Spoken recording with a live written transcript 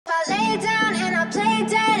lay down and I play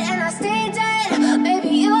dead and I stay dead, maybe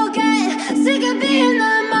you'll get sick of being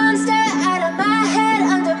the monster out of my head,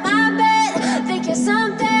 under my bed. Think you're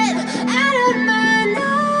something out of my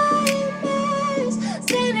nightmares,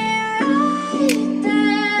 standing right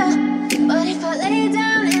there. But if I lay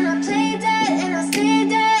down and I play dead and I stay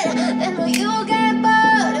dead, then will you get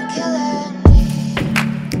bored of killing me?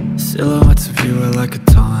 Silhouettes of you are like a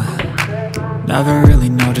taunt. Never really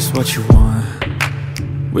know just what you want.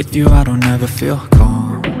 With you I don't ever feel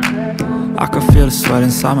calm. I can feel the sweat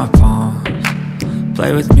inside my palms.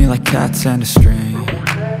 Play with me like cats and a string.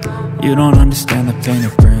 You don't understand the pain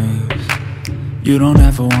it brings. You don't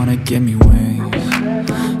ever wanna give me wings.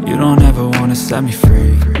 You don't ever wanna set me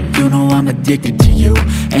free. You know I'm addicted to you,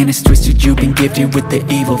 and it's twisted, you've been gifted with the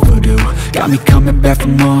evil voodoo. Got me coming back for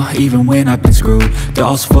more, even when I've been screwed.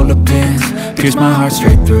 Dolls full of pins, pierce my heart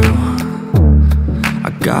straight through. I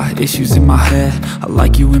got issues in my head, I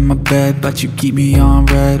like you in my bed, but you keep me on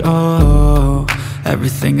red. Oh,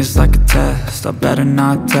 everything is like a test, I better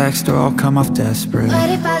not text or I'll come off desperate. But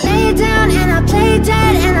if I lay down and I play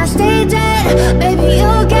dead and I stay dead, maybe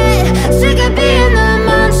you'll get sick of being the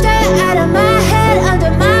monster out of my head,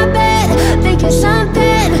 under my bed. Think you're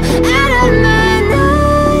something out of my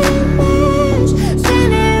nightmares,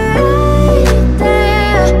 standing right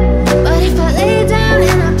there. But if I lay down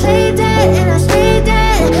and I play dead and I stay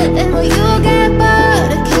dead, then will you get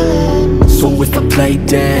bored of killing me? So if I play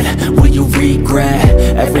dead, will you regret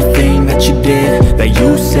everything that you did, that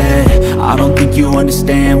you said? I don't think you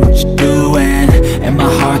understand what you're doing, and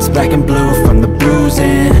my heart's black and blue from the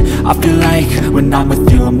bruising. I feel like when I'm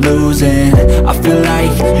with you I'm losing. I feel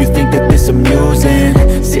like you think that this amusing,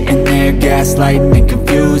 sitting there gaslighting and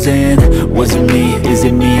confusing. Was it me? Is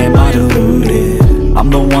it me? Am I deluded? I'm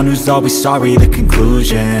the one who's always sorry, the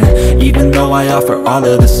conclusion, even though I offer all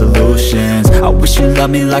of the solutions. I wish you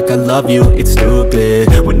loved me like I love you, it's stupid.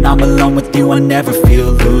 When I'm alone with you I never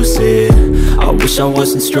feel lucid. I wish I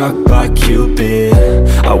wasn't struck by Cupid.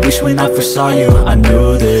 I wish when I first saw you I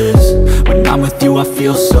knew this. When I'm with you I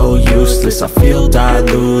feel so useless, I feel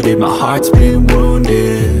diluted, my heart's been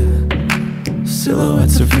wounded.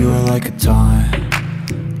 Silhouettes of you are like a taunt.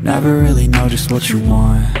 Never really know just what you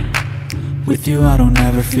want. With you I don't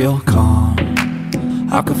ever feel calm.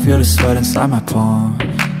 I can feel the sweat inside my palms.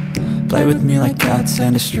 Play with me like cats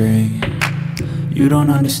and a string. You don't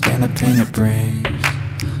understand the pain it brings.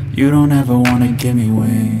 You don't ever wanna give me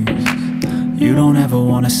wings. You don't ever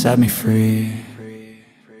wanna set me free.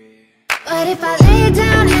 But if I lay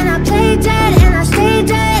down and I play dead and I stay dead,